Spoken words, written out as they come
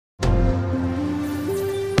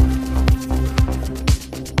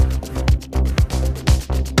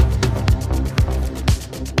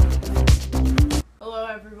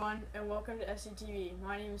welcome to Sctv.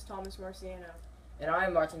 My name is Thomas Marciano. And I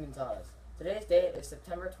am Martin Gonzalez. Today's date is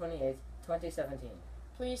September 28th, 2017.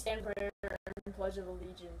 Please stand for prayer and pledge of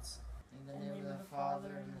allegiance. In the name of the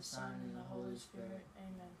Father, and the Son, and the Holy Spirit.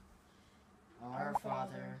 Amen. Our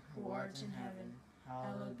Father, who art in heaven,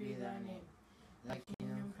 hallowed be thy name. Thy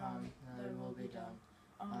kingdom come, thy will be done,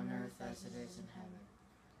 on earth as it is in heaven.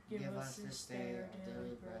 Give us this day our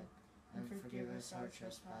daily bread, and forgive us our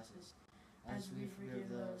trespasses, as we forgive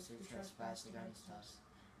those who trespass against us.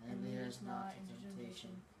 And lead us not into temptation,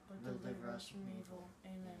 but deliver us from evil.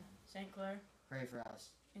 Amen. St. Clair, Pray for us.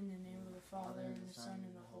 in the name of the Father, and the Son,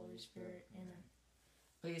 and the Holy Spirit. Amen.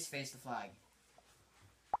 Please face the flag.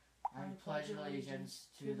 I pledge allegiance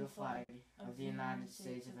to the flag of the United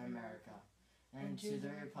States of America, and to the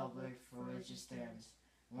republic for which it stands,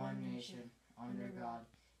 one nation, under God,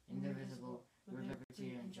 indivisible, with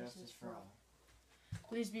liberty and justice for all.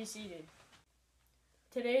 Please be seated.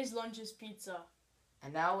 Today's lunch is pizza.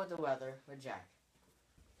 And now with the weather with Jack.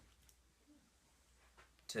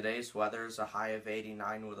 Today's weather is a high of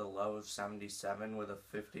 89 with a low of 77 with a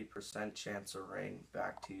 50% chance of rain.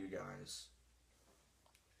 Back to you guys.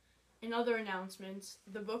 In other announcements,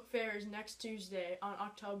 the book fair is next Tuesday on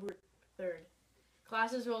October 3rd.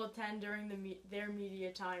 Classes will attend during their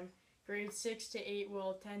media time. Grades 6 to 8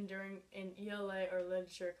 will attend during an ELA or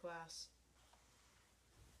literature class.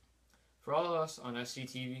 For all of us on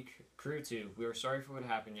SCTV Crew 2, we are sorry for what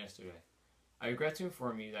happened yesterday. I regret to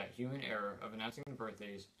inform you that human error of announcing the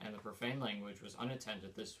birthdays and the profane language was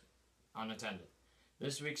unattended.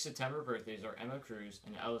 This week's September birthdays are Emma Cruz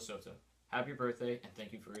and Ella Soto. Happy birthday, and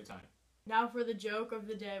thank you for your time. Now for the joke of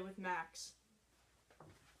the day with Max.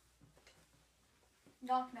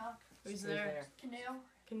 Knock, knock. Who's there? Canoe.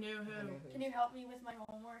 Canoe who? Can you help me with my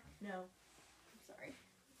homework? No. I'm sorry.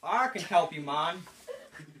 I can help you, Mon.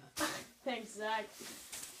 Thanks, Zach.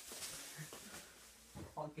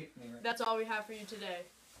 I'll get me right. That's all we have for you today.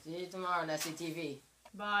 See you tomorrow on SCTV.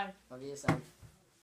 Bye. Love you, son.